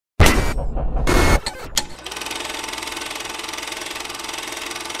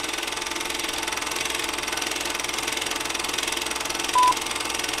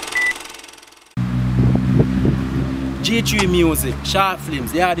G3 music, short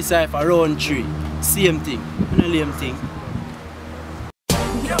films, YARDIE CYPHER, round 3. Same thing, no lame thing.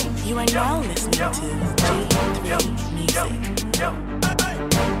 You are now listening to G3 music.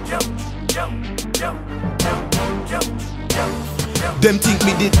 Them think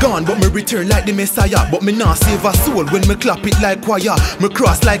me did gone, but me return like the Messiah. But me nah save a soul when me clap it like choir. Me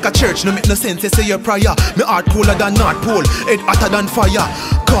cross like a church, no make no sense, they say your prayer. Me heart colder than North Pole, head hotter than fire.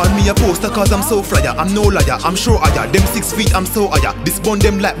 Call me a poster cause I'm so flyer. I'm no liar, I'm sure higher. Them 6 feet, I'm so higher. This bun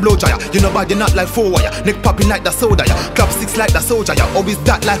them like blow dryer. You know body not like 4 wire. Neck popping like the soda ya. Clap 6 like the soldier ya. Always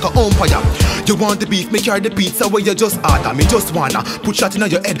that like a umpire. You want the beef, me carry the pizza where you just order. Me just wanna put shot in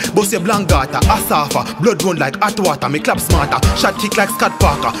your head, bust your blangata. Asafa, blood run like hot water. Me clap smarter, shot kick like Scott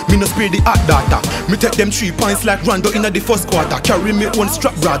Parker. Me no spray the hot data. Me take them 3 points like Rondo in the first quarter. Carry me one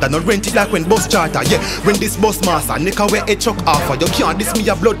strap brother, no rent it like when bus charter. Yeah, when this bus master, nigga wear a chuck offer. You can't diss me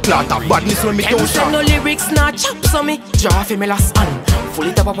a blood clatter. Badness when me don't shot. No lyrics, nah chop so me draw for me last hand. Full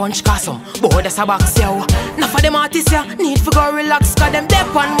it up a bunch custom, boy that's a box yo. Now for them artists ya, need for go relax. Cause them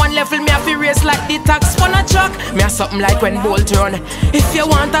dep on one level, me have to race like the tax on a truck. Me have something like when Bolt run. If you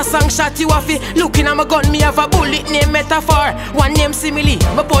want a song shot, you have to looking at my gun, me have a bullet name metaphor. One name simile,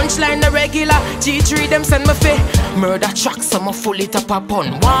 my punchline the regular. G3 them send me fi murder track, so me full it up a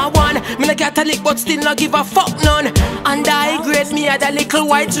pun. One, me no Catholic but still no give a fuck none. And I grade me at a little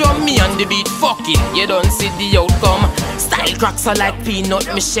white drum, me on the beat fucking, you don't see the outcome. Style cracks are like peanut,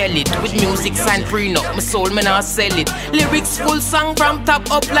 me shell it. With music sign prenup, my soul me not sell it. Lyrics full song from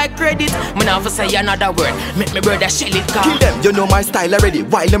top up like credit. Me never say another word, make me brother shell it. Kill them, you know my style already.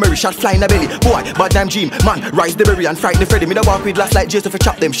 While the Mary shot fly in the belly. Boy, bad damn dream, man, rise the berry and frighten the Freddy. Me da walk with glass like Joseph,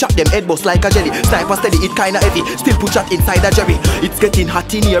 chop them, head bust like a jelly. Sniper steady, it kinda heavy, still put shot inside a jerry. It's getting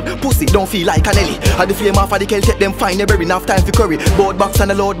hot in here, pussy don't feel like a Nelly. Had the flame off of the kell, take them fine, they berry, enough time for curry. Board box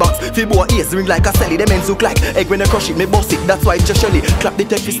and a load box, feel boy ears ring like a celly. Them ends look like egg when they crush it, me boss it, that's why it's just shelly. Clap the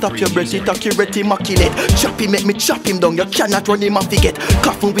tape, stop your breath, it accurate, immaculate. Chop him, make me chop him down, you cannot run him off, get.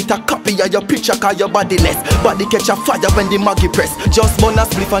 Coffin with a copy of your picture, cause your body less. Body catch a fire when the maggie press. Just burn a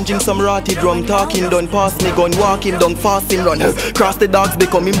spliff and drink some rotty drum. Talking done, pass me gun, walking down, fast him run. Cross the dogs,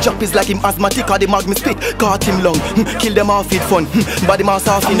 become him jump is like him asthmatic, or the mag me spit. Caught him long, kill them off it fun. Body mass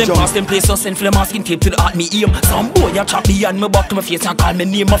off in jump. Pass them place, so send for the masking tape to the heart me aim. Some boy a chop me and me back to my face and call me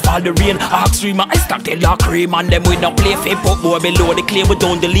name, I fall the rain. Ask stream, I start tell a cream and them we not play fake pop boy below the clay, we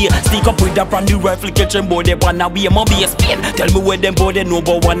down the lane. Sneak up with a brand new rifle, catch them boy, they wanna be a mobby Spain. Tell me where them boy they know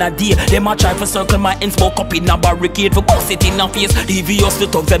but one a day. Them a try for circle my ends, smoke up in a barricade. For boss it in a face, devious the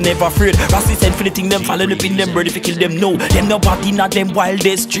thugs them never afraid. Rassy send for the thing them falling up in them bird if you kill them no. Them no party not them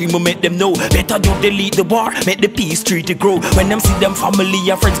wildest dream, we make them know. Better do delete the war, make the peace treaty to grow. When them see them family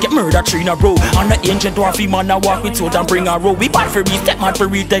and friends get murdered 3 in a row. And the ancient dwarfy man a walk with sword and bring a row. We bad for me, step mad for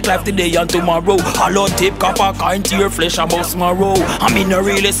real, take life today and tomorrow. Hollow tip, copper, kind to your flesh and bust my row. I mean I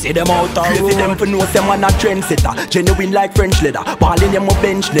really see them out a crazy them for know them man a trendsetter. Genuine like French leather. Ballin' them a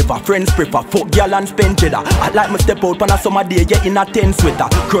bench never. Friends prefer fuck girl and spend cheddar. I like me step out on a summer day, get in a 10 sweater.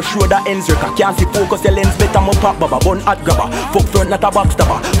 Crush road a ends wrecker. Can't see focus your lens better. Mo pop baba, bun hot grabber. Fuck front not a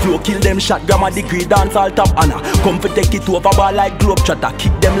backstabber. Flow kill them shot, grammar degree, dance all top honor. Come for take it over ball like globe trotter.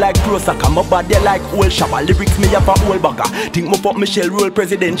 Kick them like pro soccer. My body like old shopper. Lyrics me up a old bagger. Think me fuck Michelle roll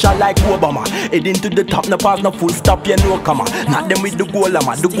presidential like Obama. Heading to the top, no pass, no full stop, you no comma. Not them with the goal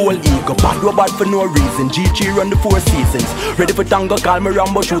hammer, the goal ego. Bad or bad for no reason. G3 run the 4 seasons. Ready for tango, call me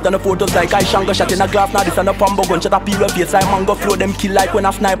Rambo. Shoot on the photos like I Shango. Shot in a glass, now this and a pambo gun. Shot a peel of face like mango. Flow them kill like when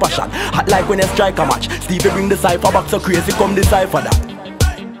a sniper shot. Hot like when a striker match. Stevie bring the cypher back so crazy come the cypher that.